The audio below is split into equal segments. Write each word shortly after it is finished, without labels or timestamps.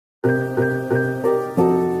Welcome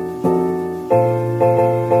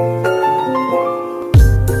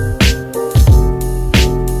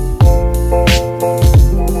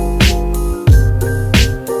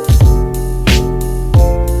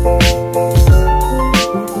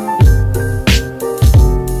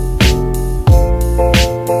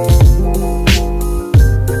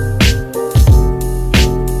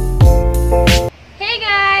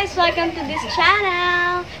to this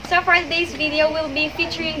channel! So for today's video, we'll be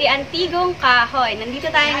featuring the Antigong Kahoy.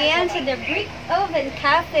 Nandito tayo ngayon sa the BrickOven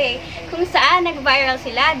Café, kung saan nag-viral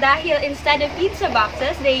sila dahil instead of pizza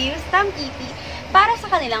boxes, they use Tampipi para sa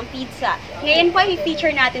kanilang pizza. Ngayon po,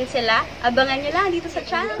 i-feature natin sila. Abangan nyo lang dito sa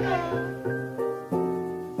channel ko.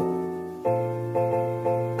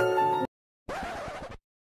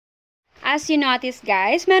 As you notice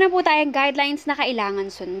guys, meron po tayong guidelines na kailangan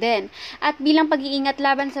sundin. At bilang pag-iingat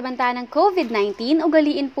laban sa banta ng COVID-19,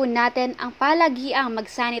 ugaliin po natin ang palagiang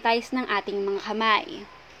mag-sanitize ng ating mga kamay.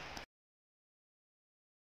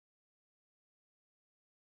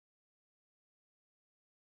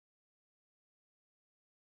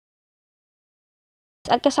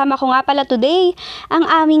 At kasama ko nga pala today, ang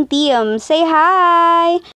aming team. Say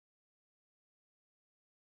hi!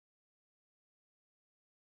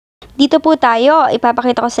 Dito po tayo,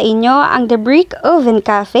 ipapakita ko sa inyo ang The BrickOven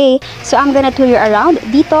Café. So, I'm gonna tour you around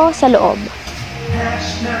dito sa loob.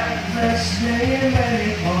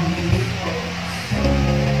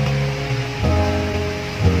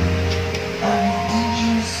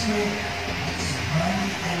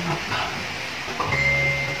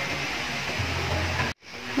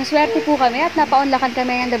 Maswerte po kami at napaunlakan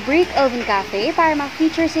kami ng The BrickOven Café para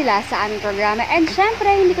mag-feature sila sa aming programa. And syempre,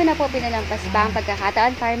 hindi ko na po pinalampas pa ang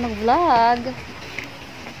pagkakataon para mag-vlog.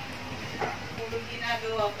 Puro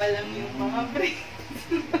ginagawa pa lang yung mga bricks.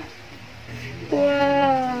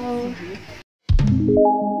 Wow!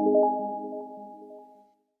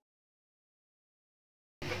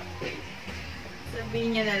 Sabihin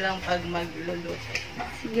niya na lang pag magluluto.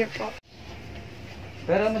 Sige po.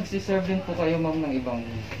 Pero nagsiserve din po kayo ma'am ng ibang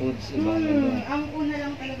foods, ibang Ang una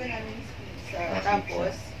lang talaga namin is pizza.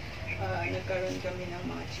 Tapos, nagkaroon kami ng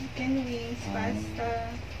mga chicken wings, pasta.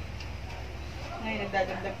 Ngayon,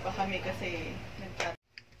 nagdadagdag pa kami kasi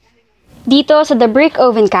Dito sa The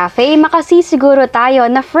BrickOven Café, makasisiguro tayo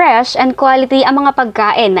na fresh and quality ang mga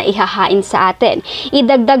pagkain na ihahain sa atin.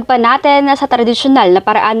 Idagdag pa natin na sa tradisyonal na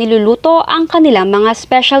paraan niluluto ang kanilang mga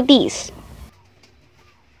specialties.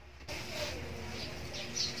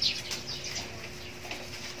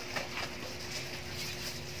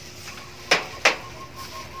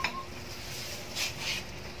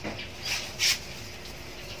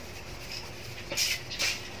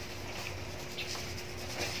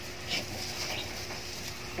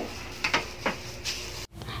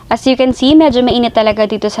 As you can see, medyo mainit talaga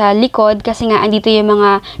dito sa likod kasi nga andito yung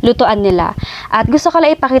mga lutuan nila. At gusto ko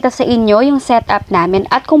lang ipakita sa inyo yung setup namin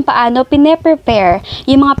at kung paano pine-prepare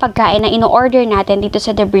yung mga pagkain na ino-order natin dito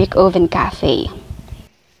sa The BrickOven Café.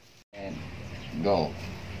 And go.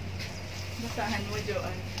 basahan mo,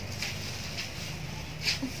 Joan.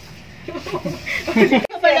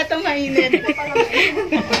 Pala itong mainit.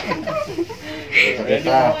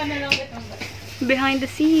 Behind the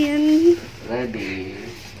scene. Ready.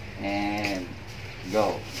 And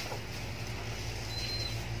go.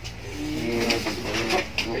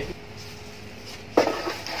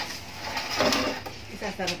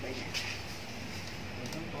 Isasarap ba niya?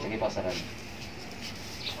 Sige pa, sarap.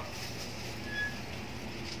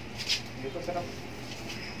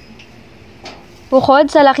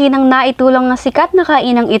 Bukod sa laki ng naitulong ng sikat na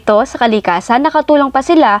kainang ito sa kalikasan, nakatulong pa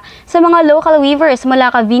sila sa mga local weavers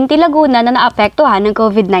mula Café, Laguna na naapektuhan ng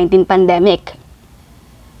COVID-19 pandemic.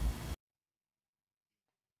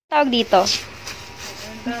 Tawag dito?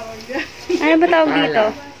 Ano ba tawag dito?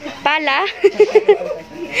 Pala?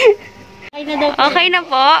 Okay na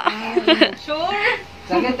po. Sure?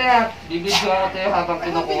 Saglit tayo, bibidyo ako tayo habang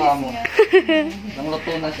kinukuha mo. Nang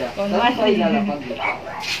luto na siya. Saan pa ilalapag dito?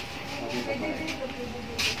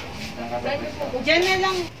 Diyan na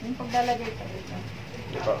lang. Yung paglalagay pa.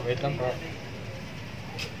 Wait lang po.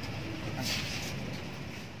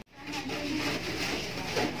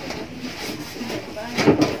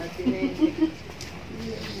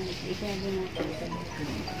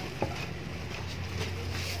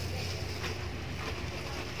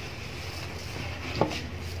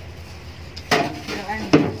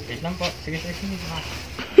 Wait lang po. Sige, sige.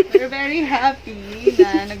 We're very happy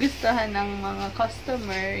na nagustuhan ng mga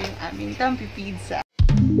customer yung aming Tampipizza.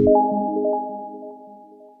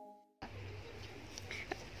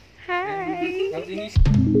 Hi!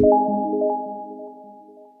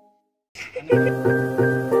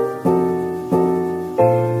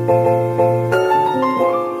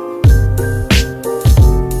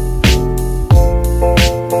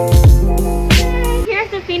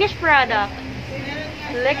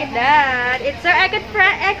 look at that. It's so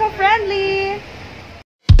eco-friendly.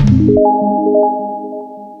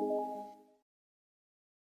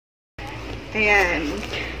 Ayan.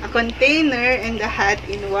 A container and a hat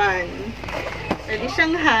in one. Pwede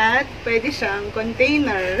siyang hat, pwede siyang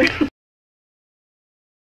container.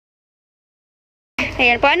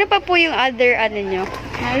 Ayan, paano pa po yung other, ano nyo?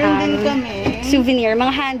 Meron din kami. Souvenir,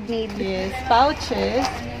 mga handmade. Yes, pouches.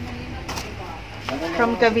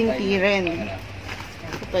 From Cavinti rin.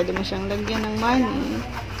 So, pwede mo siyang lagyan ng money.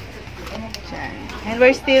 Diyan. And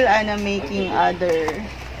we're still making other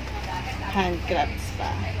handcrafts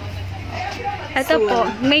pa. Ito po,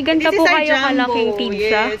 may ganito po kayo kalaking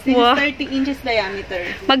pizza. Yes, this is 30 inches diameter.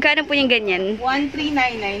 Magkano po yung ganyan?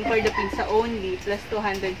 1,399 for the pizza only, plus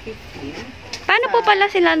 250. Paano po pala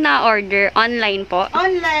sila na-order? Online po?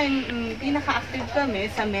 Online, pinaka-active kami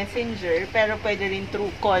sa Messenger, pero pwede rin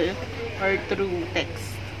through call or through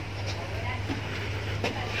text.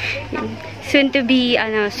 Soon to be,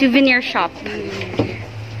 souvenir shop.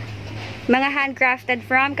 Mga handcrafted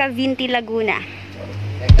from Cavinti, Laguna.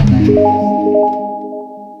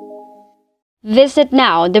 Visit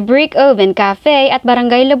now the BrickOven Café at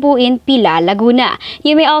Barangay Labuin, Pila, Laguna.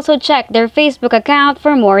 You may also check their Facebook account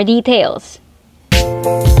for more details.